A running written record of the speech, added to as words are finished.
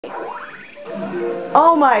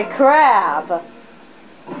Oh my crap.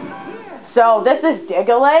 So this is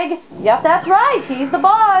Dig-a-Leg? Yep, that's right. He's the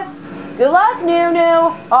boss. Good luck,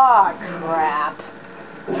 Nunu. Aw, crap.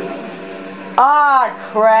 Ah,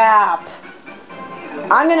 crap.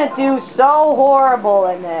 I'm gonna do so horrible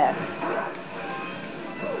in this.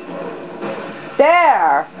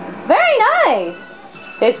 There. Very nice.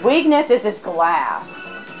 His weakness is his glass.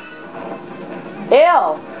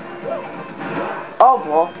 Ew. Oh,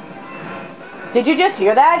 boy. Did you just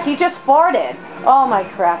hear that? He just farted. Oh, my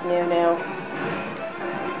crap, Nunu.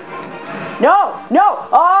 No, no.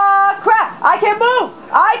 Oh, crap. I can't move.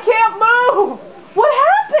 I can't move. What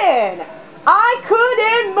happened? I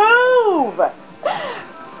couldn't move.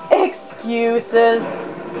 Excuses.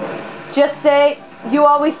 Just say, you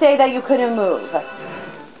always say that you couldn't move.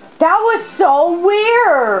 That was so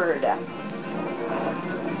weird.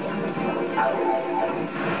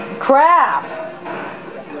 Crap.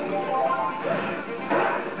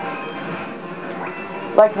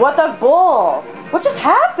 Like, what the bull? What just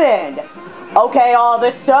happened? Okay, all of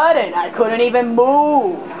a sudden, I couldn't even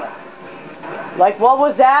move. Like, what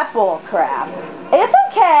was that bull crap? It's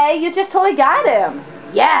okay, you just totally got him.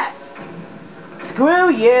 Yes.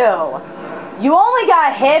 Screw you. You only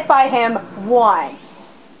got hit by him once.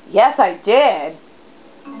 Yes, I did.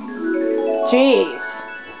 Jeez.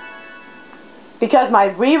 Because my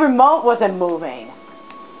Wii remote wasn't moving.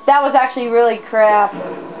 That was actually really crap.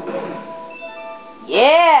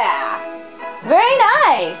 Yeah. Very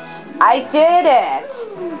nice. I did it.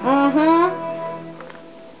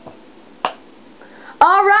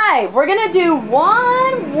 Alright, we're gonna do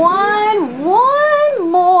one more.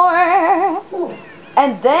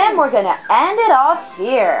 And then we're gonna end it off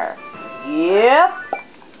here. Yep.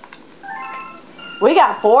 We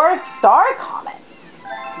got 4-star comments.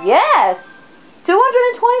 Yes.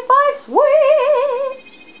 225, sweet.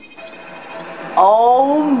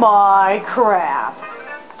 Oh my crap.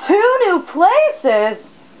 2 new places?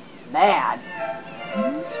 Man.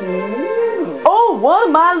 Oh, one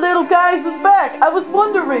of my little guys is back. I was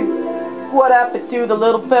wondering what happened to the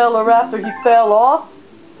little fella after he fell off.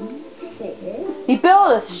 He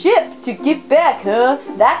built a ship to get back, huh?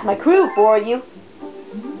 That's my crew for you.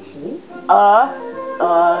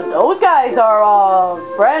 Those guys are all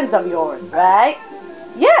friends of yours, right?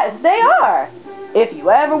 Yes, they are. If you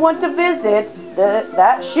ever want to visit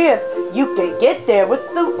that ship, you can get there with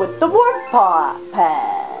the warp pad.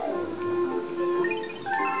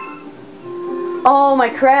 Oh my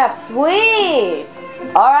crap, sweet.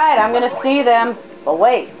 Alright, I'm gonna see them. But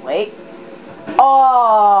wait.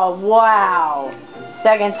 Oh, wow.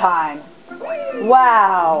 Second time.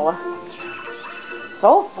 Wow.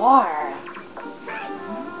 So far.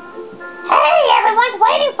 Hey, everyone's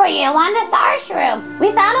waiting for you on the Stars Room.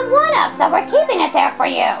 We found a 1-up, so we're keeping it there for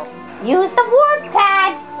you. Use the warp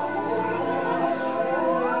pad.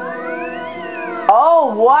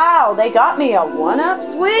 Oh, wow. They got me a 1-up?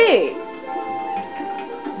 Sweet.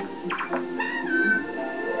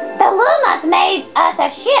 The Lumas made us a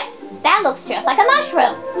ship that looks just like a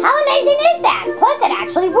mushroom. How amazing is that? Plus, it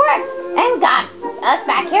actually worked and got us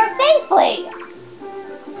back here safely.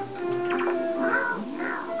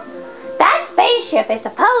 That spaceship is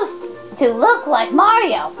supposed to look like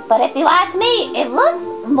Mario, but if you ask me, it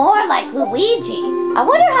looks more like Luigi. I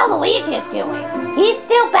wonder how Luigi is doing. He's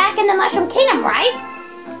still back in the Mushroom Kingdom, right?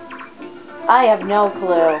 I have no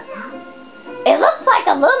clue. It looks like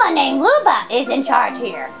a Luma named Luba is in charge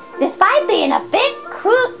here. Despite being a big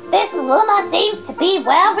crew, this Luma seems to be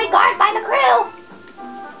well regarded by the crew.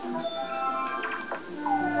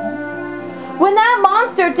 When that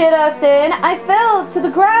monster did us in, I fell to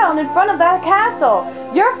the ground in front of that castle.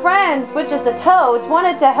 Your friends, which is the Toads,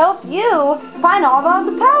 wanted to help you find all of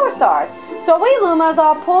the Power Stars. So we Lumas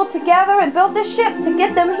all pulled together and built this ship to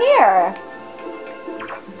get them here.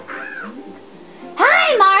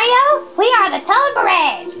 Hi, Mario! We are the Toad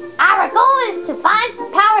Barrage. Our goal is to find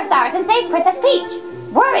Power Stars and save Princess Peach.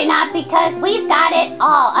 Worry not, because we've got it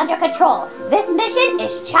all under control. This mission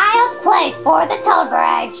is child's play for the Toad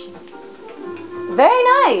Barrage. Very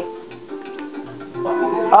nice.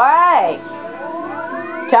 Alright.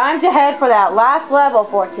 Time to head for that last level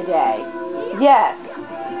for today. Yes.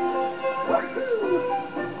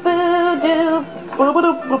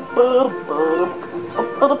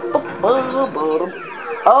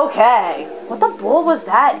 Okay. What the bull was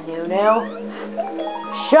that, Nunu?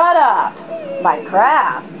 Shut up. My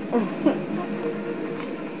crap.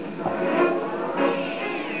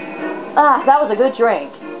 That was a good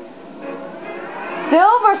drink.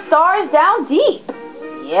 Silver stars down deep.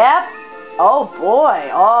 Yep. Oh boy.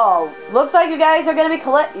 Oh, looks like you guys are gonna be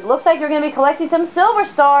collecting some silver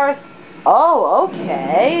stars. Oh,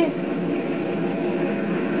 okay.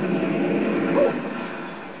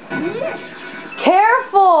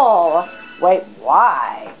 Careful! Wait,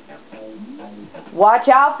 why? Watch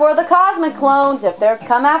out for the Cosmic Clones. If they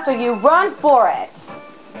come after you, run for it.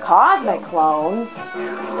 Cosmic Clones?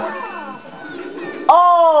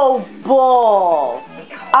 Oh, bull!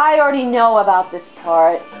 I already know about this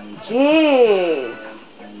part. Jeez.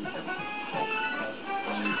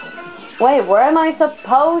 Wait, where am I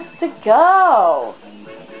supposed to go?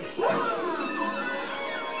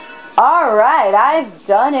 Alright, I've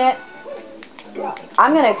done it.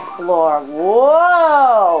 I'm gonna explore.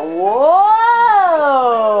 Whoa! Whoa!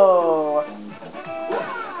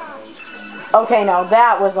 Okay, now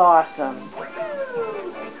that was awesome.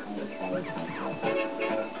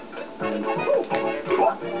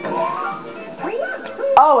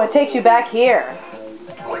 Oh, it takes you back here.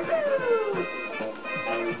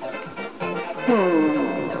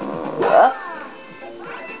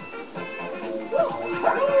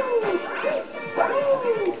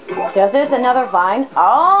 Does this another vine?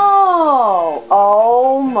 Oh!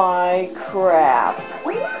 Oh my crap.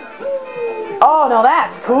 Oh, no,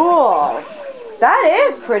 that's cool. That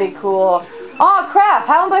is pretty cool. Oh crap,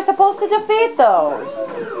 how am I supposed to defeat those?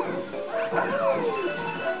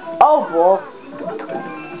 Oh, bull.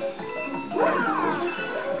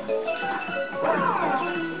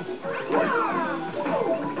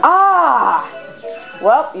 Ah!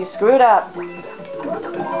 Well, you screwed up.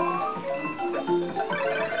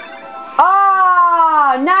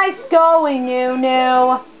 Ah! Nice going,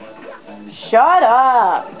 Nunu. Shut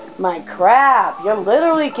up. My crap, you're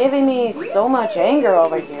literally giving me so much anger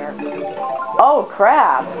over here. Oh,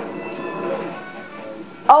 crap.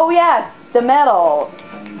 Oh, yeah, the metal.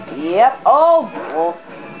 Yep. Oh, bull.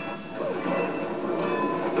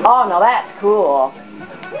 Oh, no, that's cool.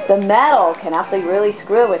 The metal can actually really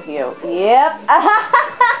screw with you. Yep.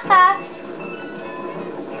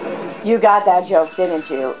 You got that joke, didn't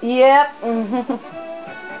you? Yep.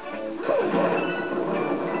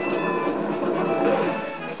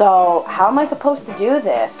 So, how am I supposed to do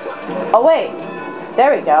this? Oh, wait.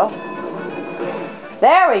 There we go.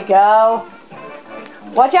 There we go.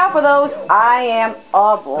 Watch out for those. I am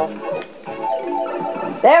awful.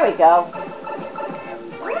 There we go.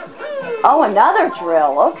 Oh, another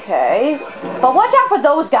drill. Okay. But watch out for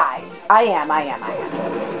those guys. I am.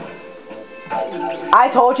 I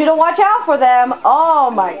told you to watch out for them. Oh,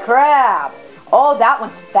 my crap. Oh, that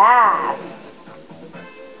one's fast.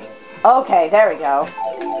 Okay, there we go.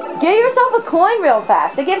 Get yourself a coin real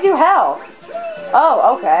fast. It gives you health.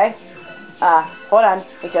 Oh, okay. Hold on.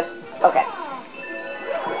 Okay.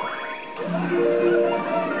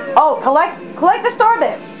 Oh, collect the star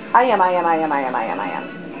bits. I am.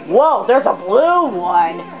 Whoa, there's a blue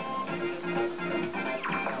one.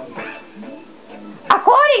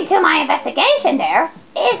 According to my investigation, there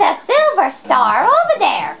is a silver star over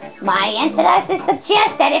there. My analysis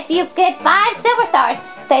suggests that if you get 5 silver stars,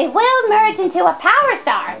 they will merge into a power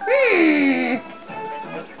star.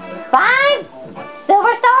 5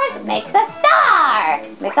 silver stars makes a star.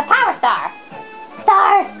 Makes a power star.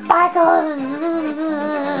 Star sparkles.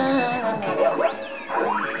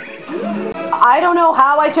 I don't know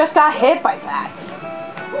how I just got hit by that.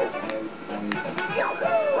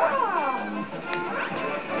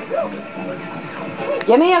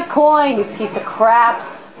 Give me a coin, you piece of craps.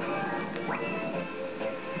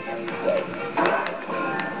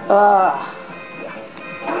 Ugh.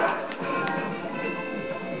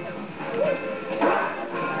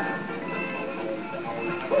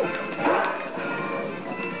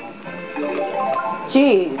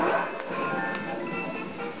 Jeez.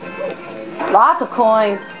 Lots of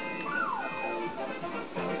coins.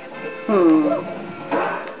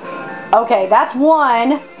 Okay, that's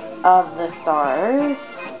one of the stars.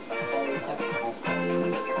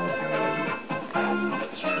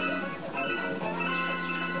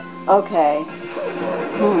 Okay.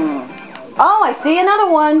 Oh, I see another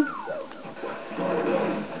one.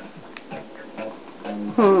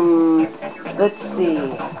 Let's see.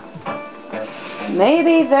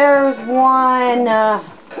 Maybe there's one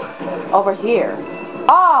over here.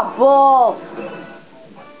 Ah, bull!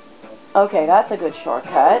 Okay, that's a good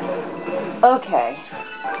shortcut. Okay.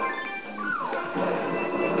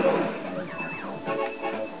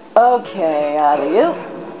 Okay, alley-oop.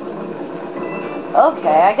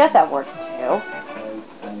 Okay, I guess that works too.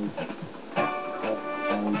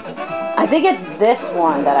 I think it's this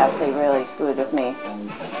one that actually really screwed with me.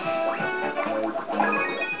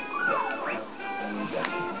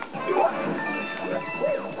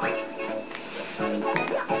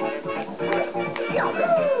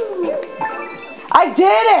 I did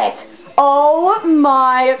it! Oh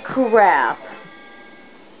my crap.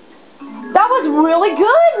 That was really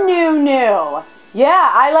good, Nunu.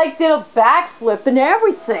 Yeah, I like did a backflip and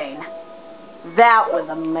everything. That was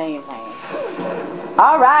amazing.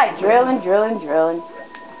 Alright, drilling.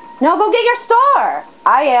 No, go get your star.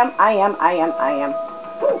 I am.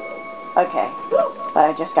 Okay, but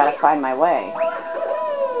I just gotta find my way.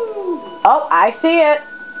 Oh, I see it.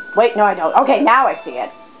 Wait, no I don't. Okay, now I see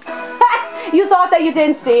it. You thought that you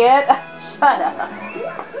didn't see it? Shut up.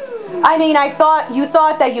 I mean, you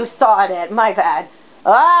thought that you saw it. My bad.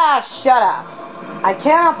 Ah, shut up. I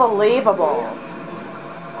cannot believable.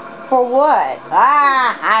 For what?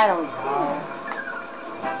 Ah, I don't know.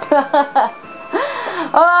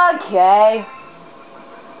 Okay.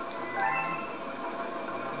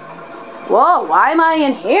 Whoa, why am I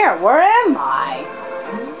in here? Where am I?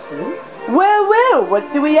 Well, what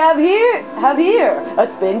do we have here? A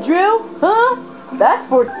spin drill? Huh? That's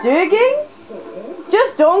for digging?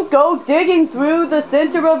 Just don't go digging through the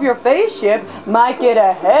center of your spaceship. Might get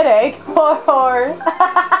a headache. Or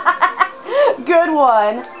good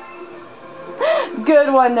one.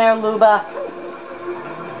 Good one there, Luba.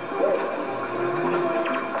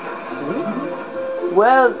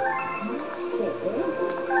 Well,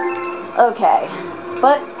 okay.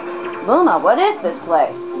 But, Luma, what is this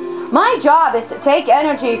place? My job is to take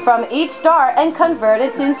energy from each star and convert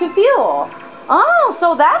it into fuel. Oh,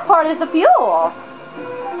 so that part is the fuel.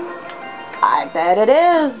 I bet it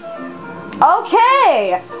is.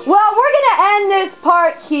 Okay. Well, we're going to end this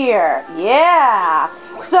part here. Yeah.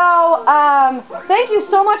 So, thank you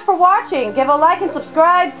so much for watching. Give a like and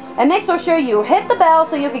subscribe, and make sure you hit the bell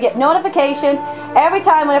so you can get notifications every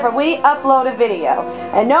time whenever we upload a video.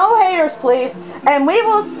 And no haters, please. And we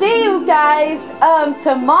will see you guys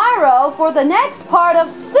tomorrow for the next part of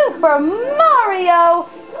Super Mario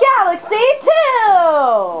Galaxy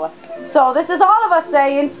 2. So this is all of us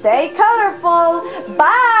saying, stay colorful.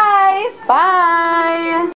 Bye. Bye.